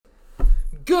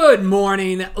Good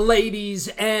morning, ladies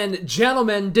and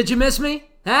gentlemen. Did you miss me?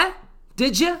 Huh?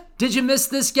 Did you? Did you miss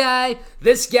this guy?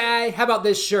 This guy? How about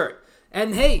this shirt?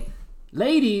 And hey,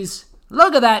 ladies,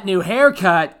 look at that new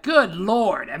haircut. Good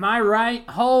Lord, am I right?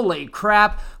 Holy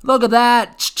crap. Look at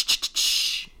that.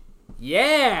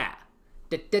 Yeah.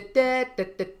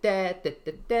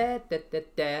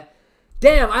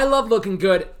 Damn, I love looking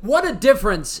good. What a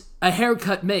difference a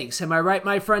haircut makes. Am I right,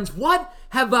 my friends? What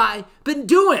have I been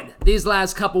doing these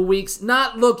last couple weeks?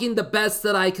 Not looking the best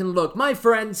that I can look. My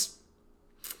friends,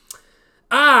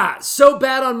 so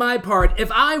bad on my part.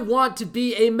 If I want to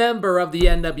be a member of the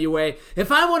NWA,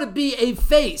 if I want to be a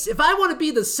face, if I want to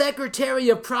be the secretary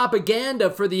of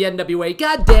propaganda for the NWA,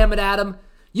 God damn it, Adam,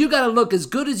 you got to look as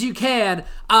good as you can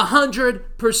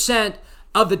 100%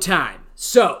 of the time.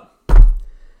 So,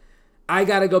 I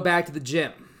got to go back to the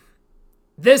gym.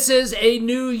 This is a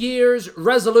New Year's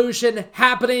resolution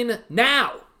happening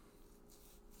now.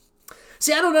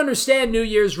 See, I don't understand New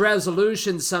Year's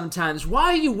resolutions sometimes. Why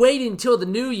are you waiting till the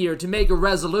new year to make a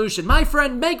resolution? My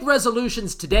friend, make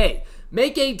resolutions today.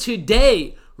 Make a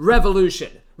today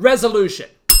resolution.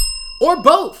 Or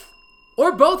both.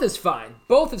 Or both is fine.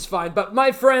 Both is fine. But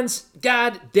my friends,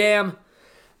 god damn,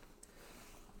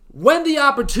 when the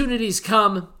opportunities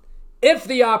come, if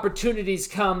the opportunities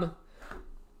come,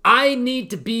 I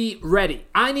need to be ready.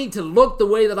 I need to look the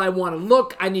way that I want to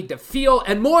look. I need to feel,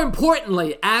 and more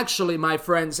importantly, actually, my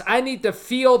friends, I need to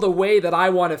feel the way that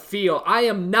I want to feel. I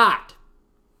am not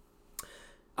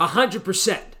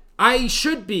 100%. I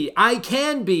should be. I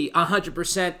can be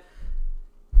 100%.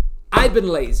 I've been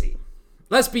lazy.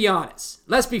 Let's be honest.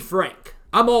 Let's be frank.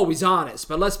 I'm always honest,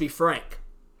 but let's be frank.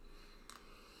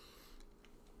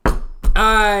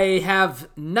 I have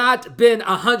not been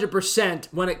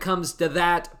 100% when it comes to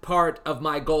that part of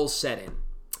my goal setting.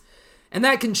 And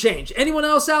that can change. Anyone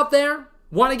else out there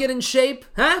want to get in shape?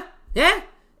 Huh? Yeah?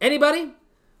 Anybody?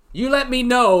 You let me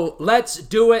know. Let's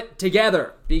do it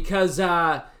together. Because,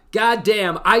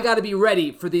 goddamn, I got to be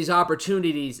ready for these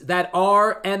opportunities that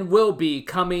are and will be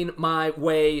coming my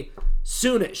way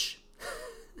soonish.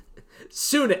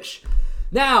 Soonish.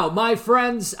 Now, my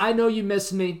friends, I know you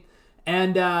miss me.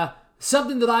 And,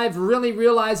 something that I've really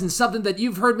realized and something that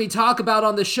you've heard me talk about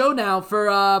on the show now for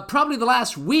probably the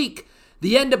last week,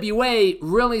 the NWA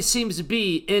really seems to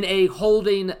be in a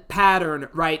holding pattern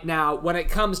right now when it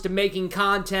comes to making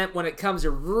content, when it comes to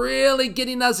really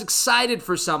getting us excited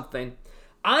for something.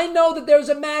 I know that there's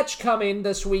a match coming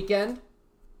this weekend.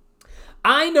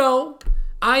 I know.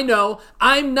 I'm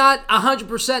not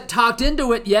 100% talked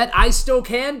into it yet. I still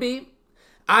can be.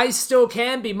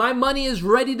 My money is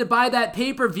ready to buy that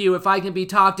pay-per-view if I can be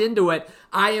talked into it.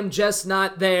 I am just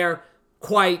not there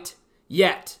quite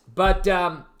yet. But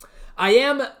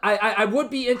I would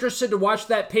be interested to watch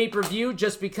that pay-per-view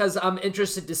just because I'm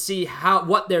interested to see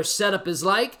what their setup is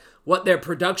like, what their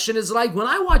production is like. When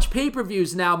I watch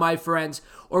pay-per-views now, my friends,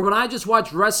 or when I just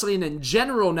watch wrestling in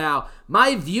general now,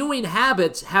 my viewing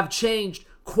habits have changed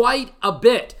quite a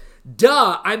bit.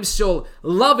 Duh, I'm still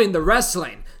loving the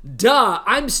wrestling. Duh,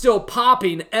 I'm still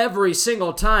popping every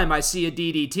single time I see a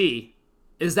DDT.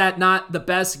 Is that not the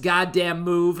best goddamn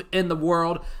move in the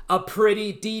world? A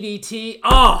pretty DDT?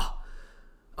 Oh.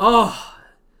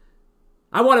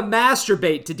 I want to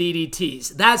masturbate to DDTs.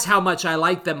 That's how much I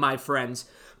like them, my friends.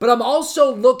 But I'm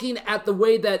also looking at the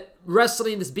way that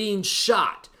wrestling is being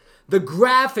shot. The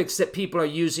graphics that people are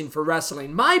using for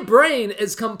wrestling. My brain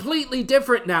is completely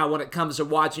different now when it comes to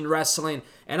watching wrestling.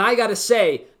 And I gotta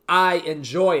say, I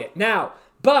enjoy it. Now,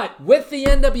 but with the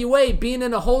NWA being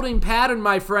in a holding pattern,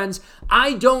 my friends,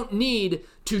 I don't need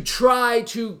to try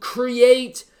to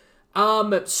create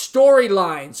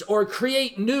storylines or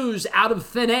create news out of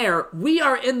thin air. We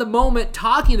are in the moment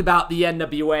talking about the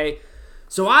NWA.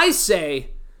 So I say,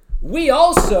 we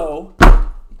also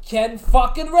can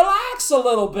fucking relax a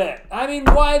little bit. I mean,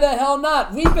 why the hell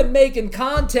not? We've been making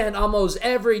content almost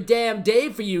every damn day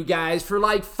for you guys for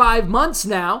like 5 months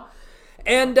now.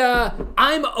 And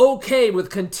I'm okay with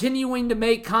continuing to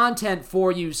make content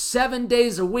for you 7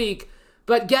 days a week.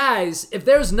 But guys, if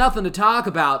there's nothing to talk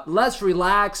about, let's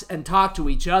relax and talk to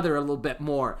each other a little bit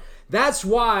more. That's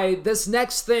why this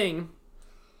next thing,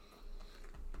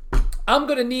 I'm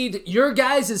going to need your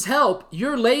guys' help,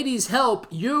 your ladies' help,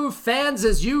 you fans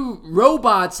as you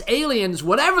robots, aliens,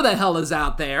 whatever the hell is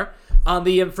out there on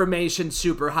the information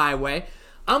superhighway.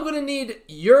 I'm going to need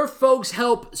your folks'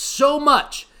 help so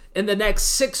much in the next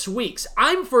 6 weeks.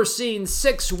 I'm foreseeing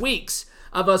 6 weeks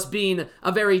of us being a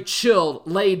very chill,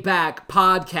 laid-back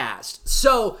podcast.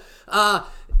 So,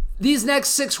 these next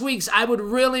 6 weeks, I would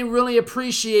really, really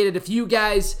appreciate it if you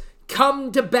guys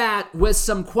come to bat with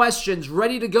some questions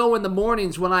ready to go in the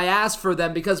mornings when I ask for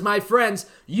them, because my friends,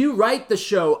 you write the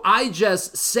show, I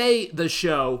just say the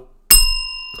show.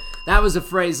 That was a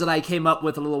phrase that I came up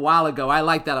with a little while ago. I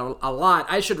like that a lot.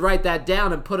 I should write that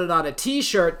down and put it on a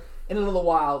t-shirt in a little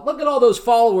while. Look at all those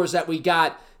followers that we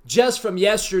got just from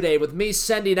yesterday with me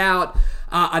sending out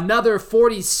another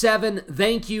 47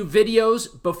 thank you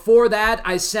videos. Before that,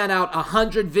 I sent out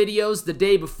 100 videos the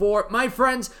day before. My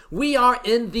friends, we are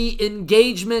in the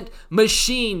engagement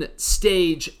machine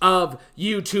stage of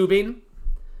YouTubing.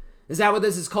 Is that what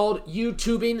this is called?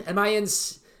 YouTubing? Am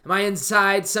I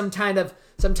inside some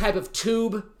type of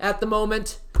tube at the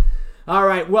moment? All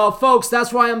right, well, folks,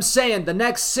 that's why I'm saying the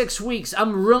next 6 weeks,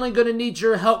 I'm really going to need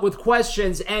your help with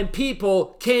questions, and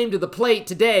people came to the plate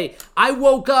today. I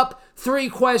woke up, 3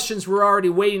 questions were already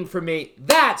waiting for me.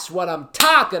 That's what I'm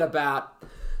talking about.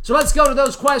 So let's go to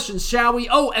those questions, shall we?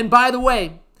 Oh, and by the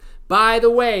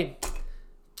way,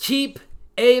 keep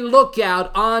a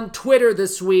lookout on Twitter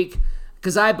this week,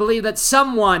 because I believe that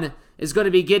someone is going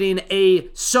to be getting a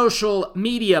social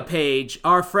media page.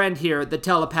 Our friend here, the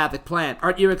Telepathic Plant.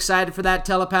 Aren't you excited for that,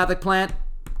 Telepathic Plant?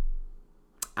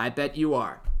 I bet you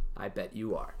are.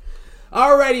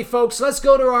 Alrighty, folks, let's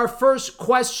go to our first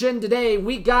question today.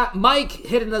 We got Mike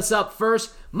hitting us up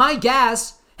first. Mike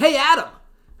asks, hey, Adam,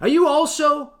 are you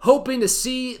also hoping to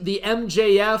see the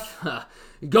MJF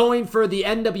going for the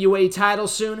NWA title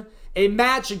soon? A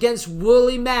match against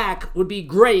Willie Mack would be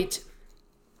great.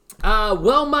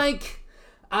 Well, Mike,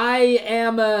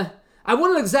 I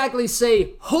wouldn't exactly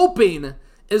say hoping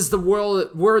is the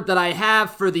word that I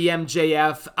have for the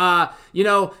MJF.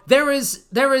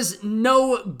 There is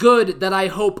no good that I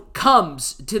hope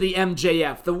comes to the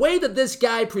MJF. The way that this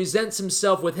guy presents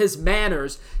himself with his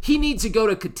manners, he needs to go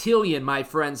to Cotillion, my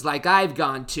friends, like I've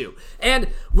gone to. And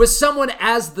with someone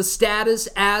as the status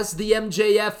as the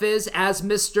MJF is, as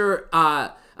Mr.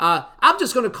 I'm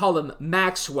just going to call him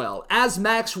Maxwell. As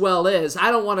Maxwell is, I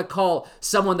don't want to call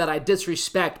someone that I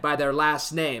disrespect by their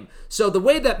last name. So the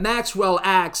way that Maxwell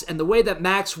acts and the way that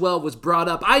Maxwell was brought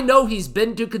up, I know he's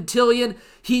been to Cotillion.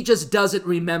 He just doesn't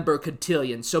remember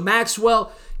Cotillion. So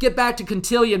Maxwell, get back to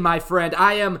Cotillion, my friend.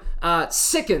 I am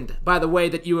sickened by the way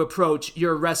that you approach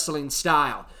your wrestling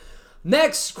style.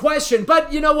 Next question.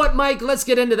 But you know what, Mike? Let's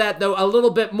get into that, though, a little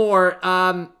bit more.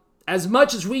 As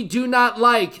much as we do not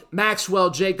like Maxwell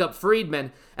Jacob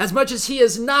Friedman, as much as he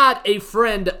is not a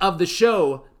friend of the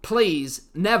show, please,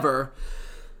 never,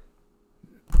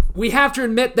 we have to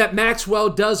admit that Maxwell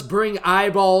does bring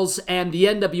eyeballs, and the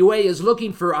NWA is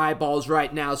looking for eyeballs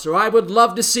right now. So I would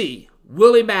love to see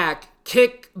Willie Mack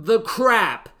kick the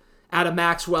crap out of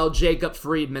Maxwell Jacob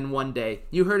Friedman one day.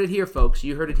 You heard it here, folks.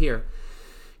 You heard it here.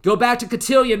 Go back to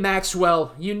Cotillion,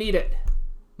 Maxwell. You need it,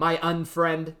 my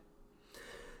unfriend.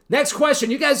 Next question.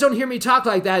 You guys don't hear me talk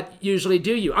like that usually,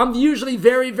 do you? I'm usually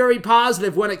very, very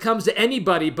positive when it comes to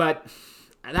anybody, but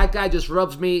that guy just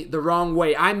rubs me the wrong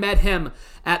way. I met him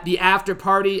at the after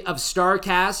party of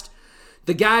StarCast.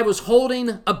 The guy was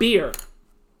holding a beer.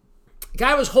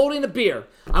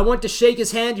 I went to shake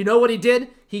his hand. You know what he did?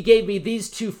 He gave me these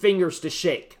 2 fingers to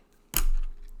shake.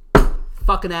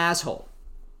 Fucking asshole.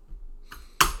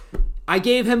 I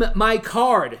gave him my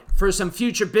card for some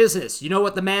future business. You know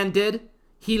what the man did?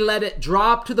 He let it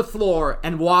drop to the floor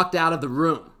and walked out of the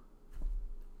room.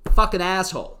 Fucking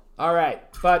asshole. All right,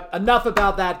 but enough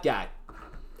about that guy.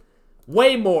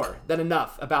 Way more than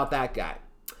enough about that guy.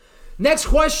 Next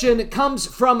question comes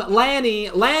from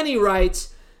Lanny. Lanny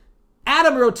writes,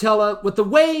 Adam Rotella, with the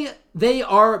way they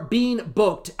are being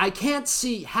booked, I can't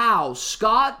see how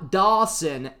Scott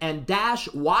Dawson and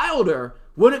Dash Wilder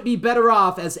wouldn't be better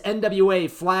off as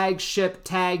NWA flagship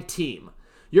tag team.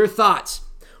 Your thoughts?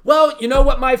 Well, you know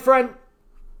what, my friend?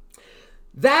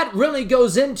 That really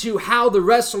goes into how the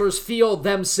wrestlers feel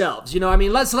themselves. You know, I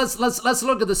mean, let's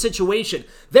look at the situation.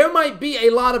 There might be a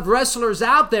lot of wrestlers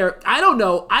out there, I don't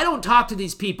know, I don't talk to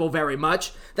these people very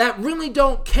much, that really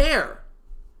don't care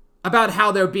about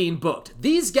how they're being booked.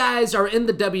 These guys are in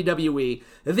the WWE.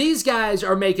 These guys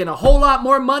are making a whole lot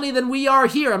more money than we are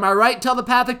here. Am I right,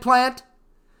 Telepathic Plant?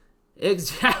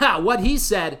 What he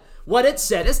said, what it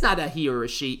said, it's not a he or a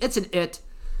she, it's an it.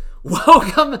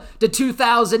 Welcome to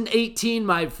 2018,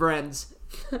 my friends.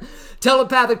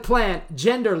 Telepathic Plant,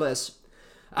 genderless.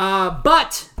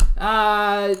 But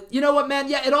you know what, man?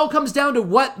 Yeah, it all comes down to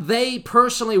what they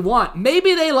personally want.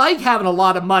 Maybe they like having a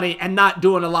lot of money and not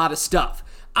doing a lot of stuff.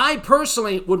 I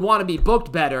personally would want to be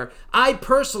booked better. I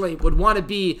personally would want to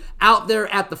be out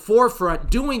there at the forefront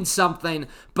doing something.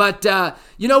 But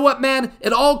you know what, man?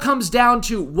 It all comes down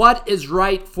to what is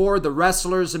right for the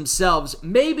wrestlers themselves.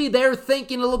 Maybe they're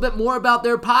thinking a little bit more about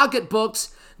their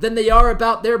pocketbooks than they are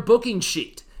about their booking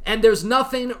sheet. And there's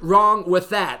nothing wrong with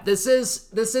that. This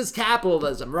is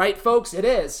capitalism, right, folks? It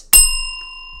is.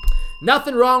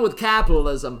 Nothing wrong with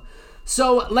capitalism.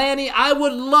 So, Lanny, I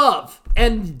would love,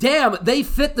 and damn, they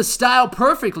fit the style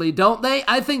perfectly, don't they?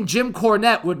 I think Jim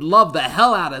Cornette would love the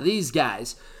hell out of these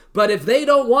guys. But if they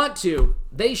don't want to,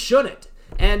 they shouldn't.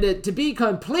 And to be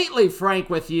completely frank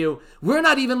with you, we're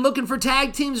not even looking for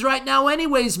tag teams right now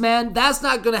anyways, man. That's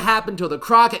not going to happen till the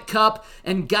Crockett Cup,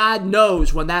 and God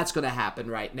knows when that's going to happen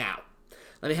right now.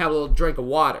 Let me have a little drink of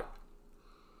water.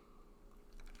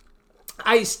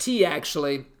 Iced tea,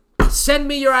 actually. Send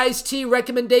me your iced tea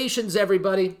recommendations,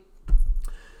 everybody.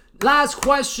 Last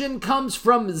question comes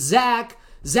from Zach.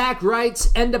 Zach writes,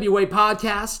 NWA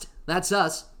Podcast. That's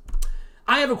us.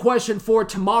 I have a question for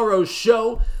tomorrow's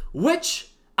show,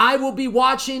 which I will be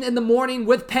watching in the morning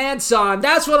with pants on.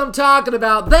 That's what I'm talking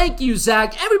about. Thank you,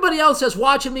 Zach. Everybody else is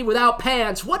watching me without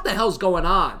pants. What the hell's going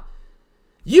on?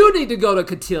 You need to go to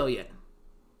Cotillion.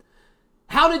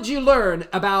 How did you learn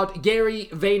about Gary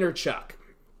Vaynerchuk?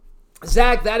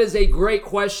 Zach, that is a great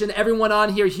question. Everyone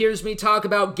on here hears me talk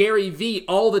about Gary V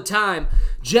all the time.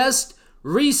 Just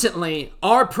recently,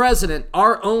 our president,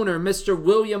 our owner, Mr.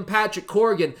 William Patrick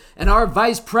Corgan, and our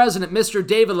vice president, Mr.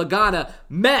 David Lagana,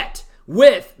 met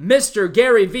with Mr.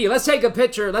 Gary V. Let's take a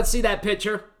picture. Let's see that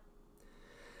picture.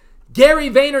 Gary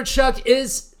Vaynerchuk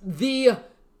is the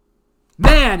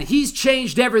man. He's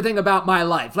changed everything about my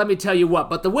life. Let me tell you what.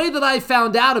 But the way that I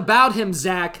found out about him,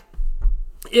 Zach,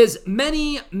 is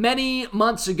many, many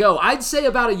months ago. I'd say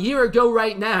about a year ago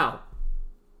right now.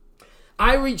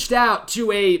 I reached out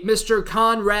to a Mr.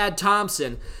 Conrad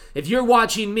Thompson. If you're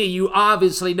watching me, you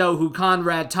obviously know who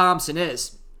Conrad Thompson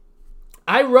is.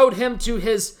 I wrote him to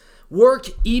his work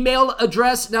email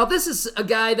address. Now, this is a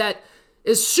guy that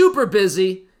is super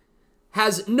busy,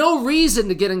 has no reason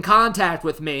to get in contact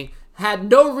with me, had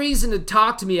no reason to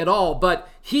talk to me at all, but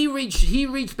he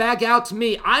reached back out to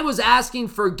me. I was asking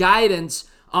for guidance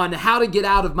on how to get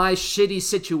out of my shitty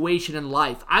situation in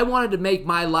life. I wanted to make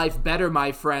my life better,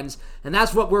 my friends, and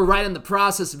that's what we're right in the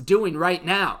process of doing right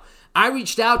now. I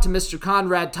reached out to Mr.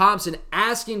 Conrad Thompson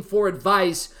asking for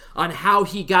advice on how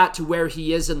he got to where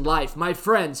he is in life. My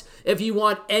friends, if you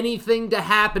want anything to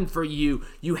happen for you,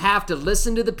 you have to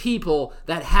listen to the people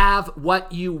that have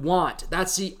what you want.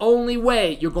 That's the only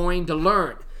way you're going to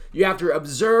learn. You have to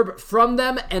observe from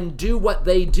them and do what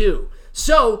they do.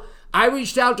 So, I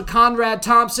reached out to Conrad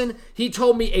Thompson. He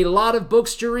told me a lot of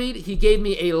books to read. He gave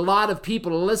me a lot of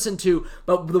people to listen to.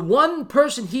 But the one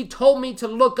person he told me to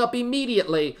look up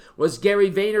immediately was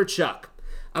Gary Vaynerchuk.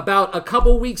 About a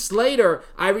couple weeks later,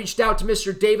 I reached out to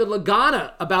Mr. David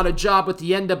Lagana about a job with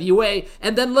the NWA.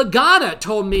 And then Lagana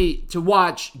told me to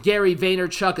watch Gary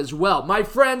Vaynerchuk as well. My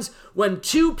friends, when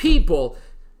two people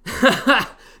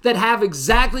that have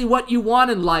exactly what you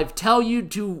want in life tell you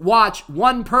to watch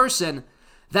one person,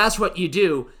 that's what you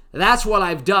do. That's what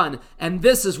I've done. And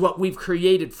this is what we've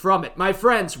created from it. My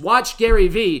friends, watch Gary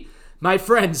V. My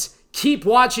friends, keep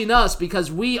watching us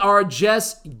because we are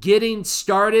just getting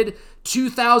started.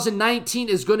 2019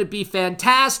 is going to be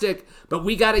fantastic, but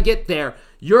we got to get there.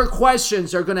 Your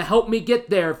questions are going to help me get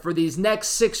there for these next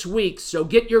 6 weeks. So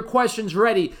get your questions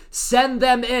ready. Send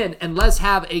them in and let's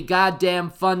have a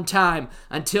goddamn fun time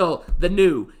until the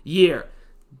new year.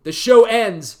 The show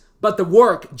ends, but the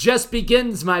work just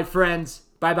begins, my friends.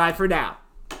 Bye-bye for now.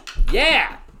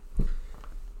 Yeah!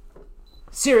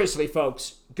 Seriously,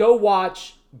 folks, go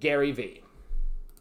watch Gary V.